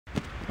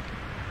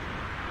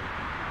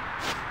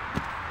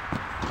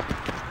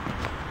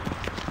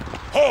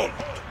Halt!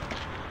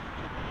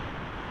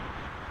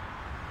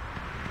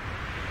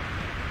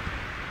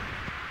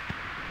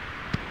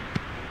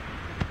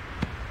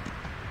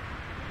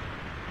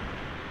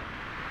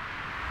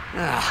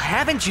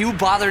 Haven't you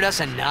bothered us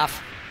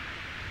enough?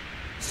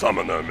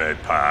 Summoner may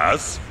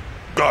pass.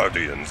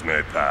 Guardians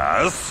may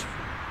pass.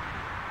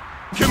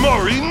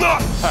 Kimari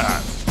not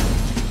pass!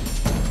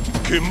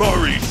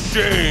 Kimari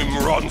shame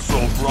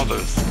Ronso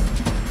brothers.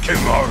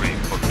 Kimari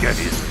forget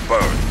his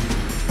birth.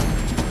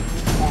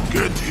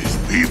 Forget his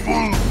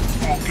people,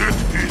 forget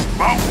his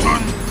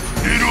mountain,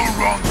 little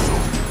Ronso,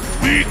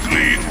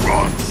 weakling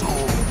Ronso.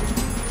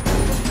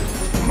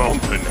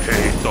 Mountain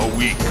hate the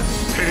weak,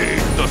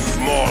 hate the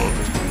small.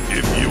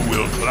 If you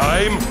will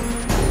climb,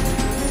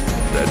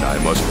 then I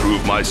must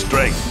prove my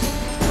strength.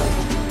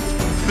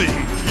 Think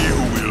you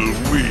will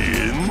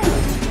win?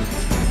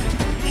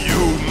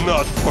 You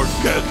not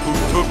forget who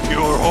took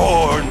your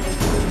horn.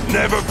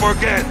 Never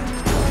forget.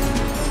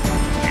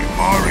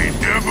 Kimari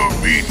never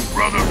beat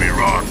Brother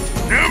Biran.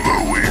 Never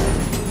win.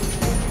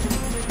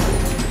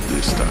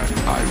 This time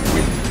I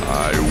win.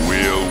 I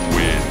will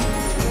win.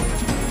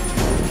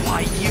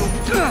 Why, you...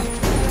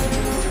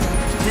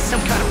 This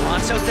some kind of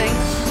Ronso thing?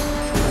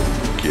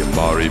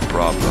 Kimari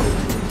problem.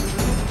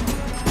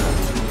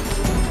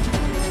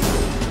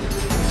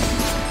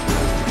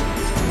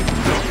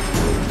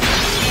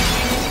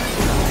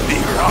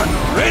 Biran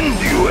rend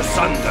you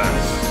asunder.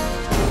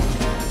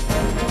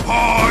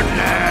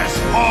 Hardness,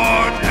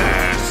 hardness.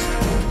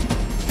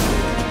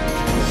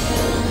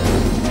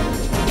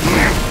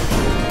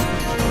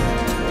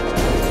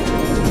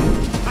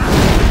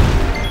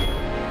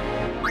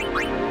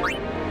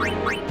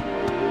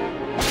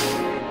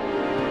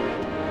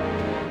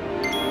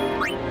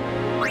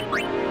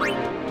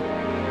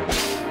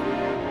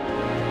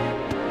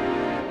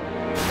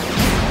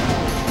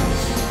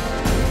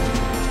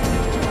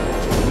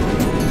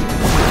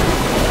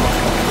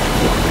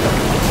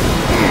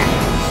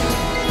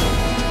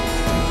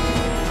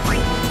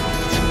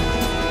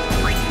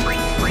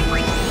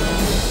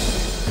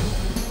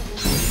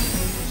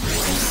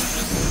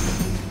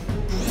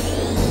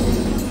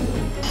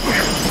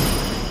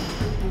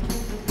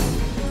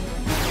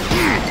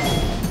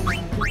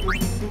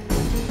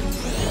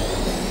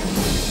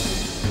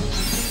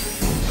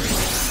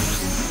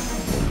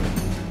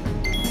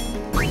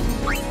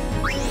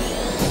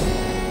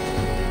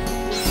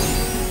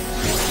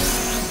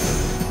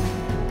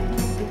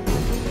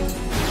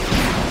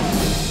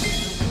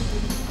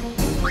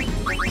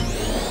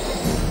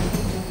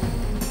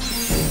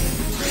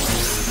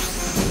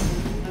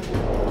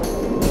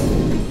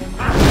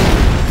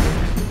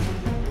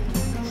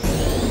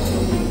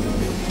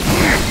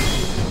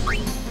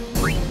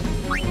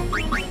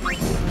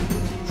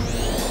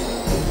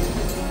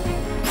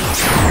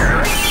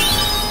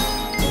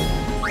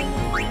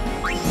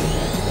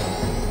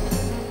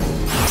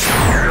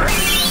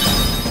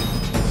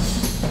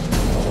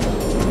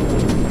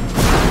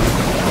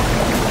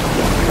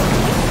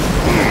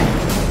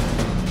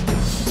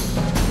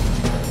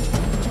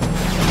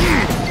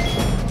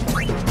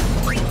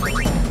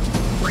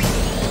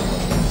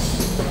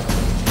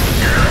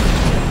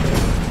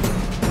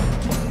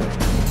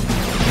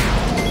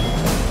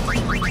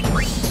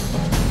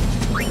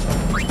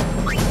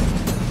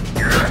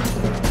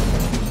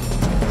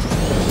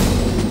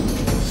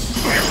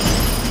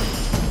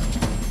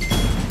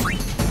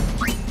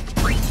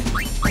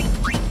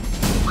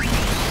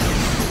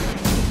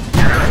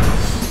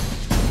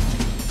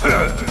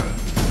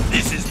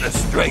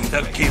 Strength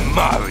of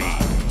Kimari.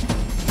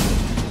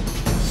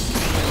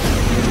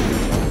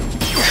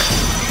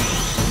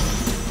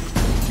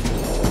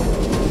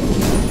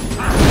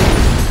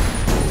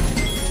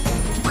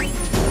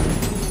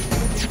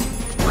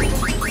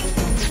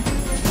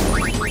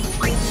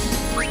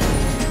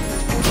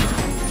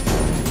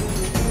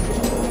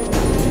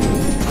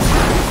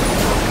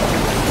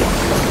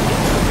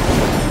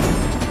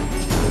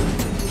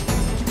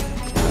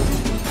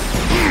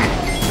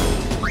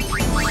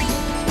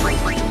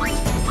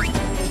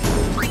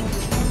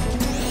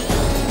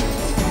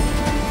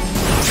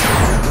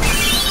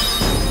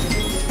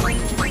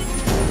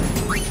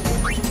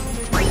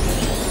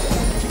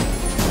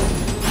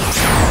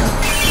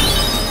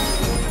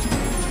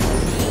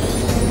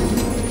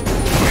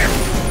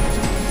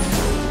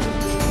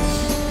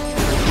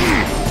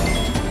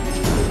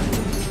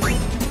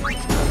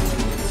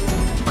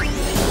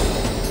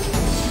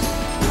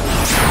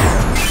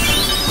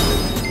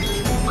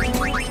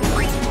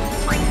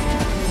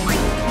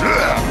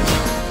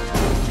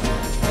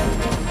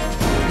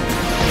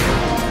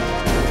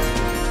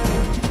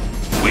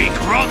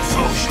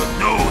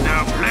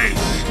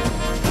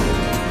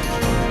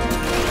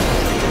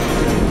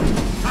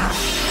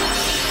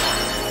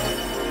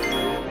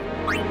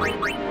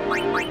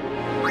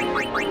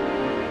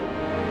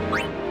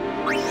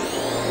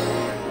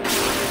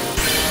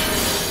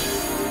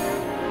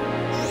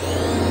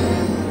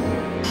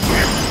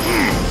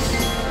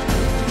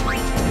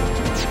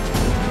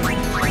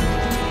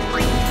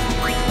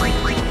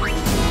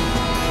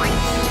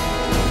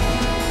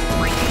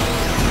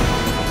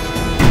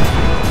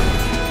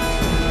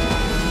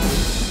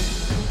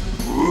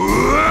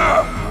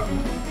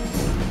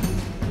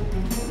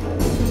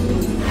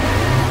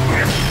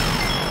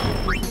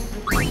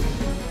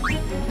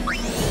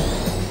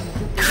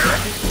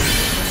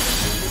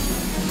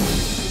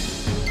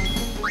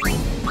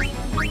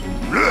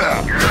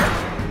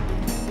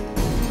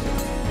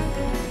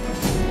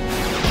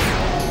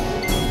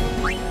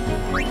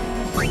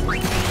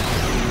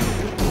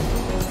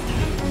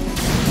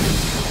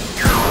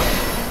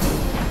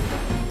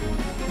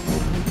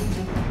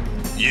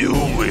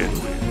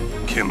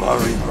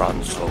 Kimari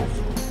Ronso.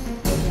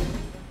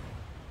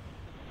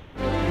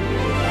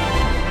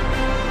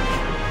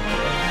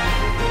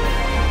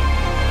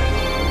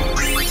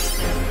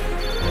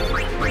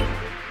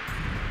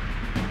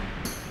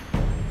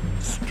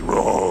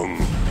 Strong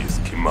is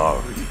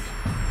Kimari.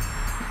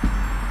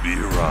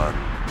 Biran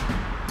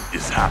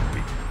is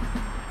happy.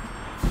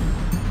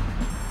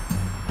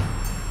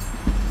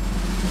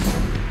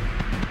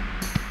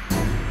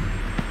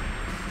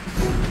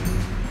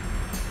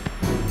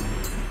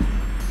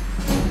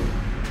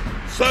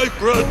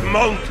 Sacred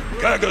Mount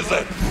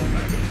Gagazet.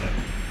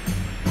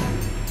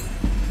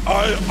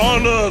 I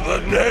honor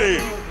the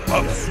name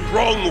of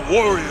strong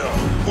warrior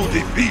who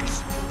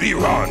defeats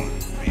Biran.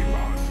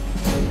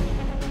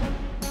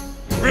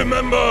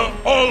 Remember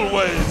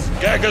always,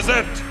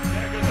 Gagazet,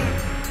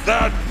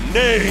 that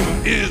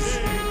name is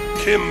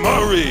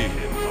Kimari.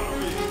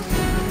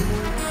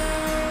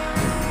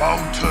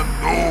 Mountain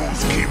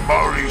knows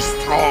Kimari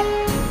strong.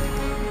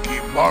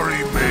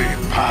 Kimari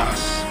may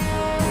pass.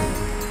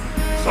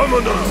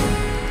 Summoner,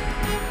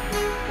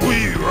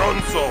 we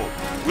Ronso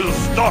will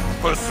stop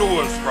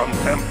pursuers from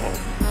temple.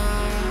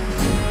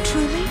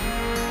 Truly?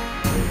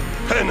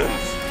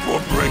 Penance for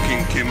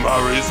breaking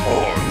Kimari's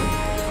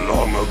horn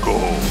long ago.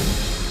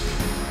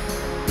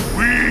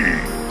 We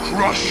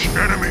crush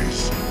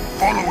enemies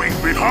following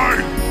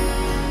behind.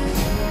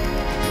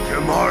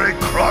 Kimari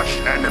crush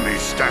enemies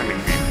standing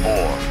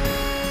before.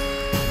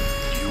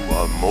 You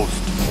are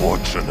most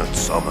fortunate,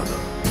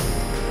 Summoner.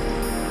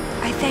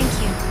 I thank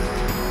you.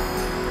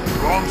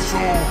 Ronso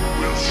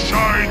will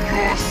shine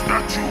your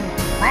statue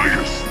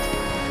brightest.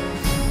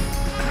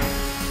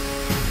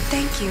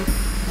 Thank you.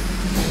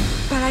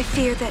 But I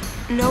fear that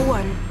no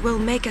one will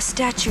make a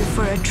statue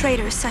for a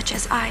traitor such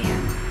as I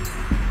am.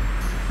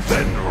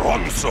 Then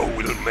Ronso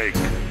will make.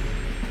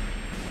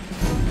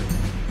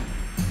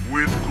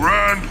 With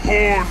grand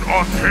horn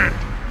on head.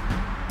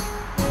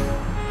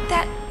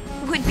 That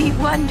would be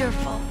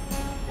wonderful.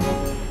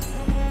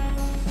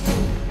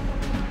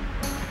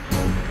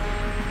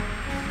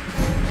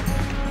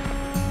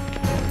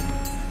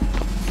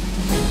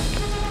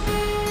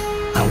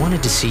 I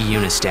wanted to see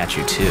Yuna's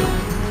statue too,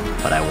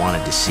 but I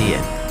wanted to see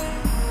it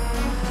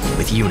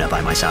with Yuna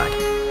by my side.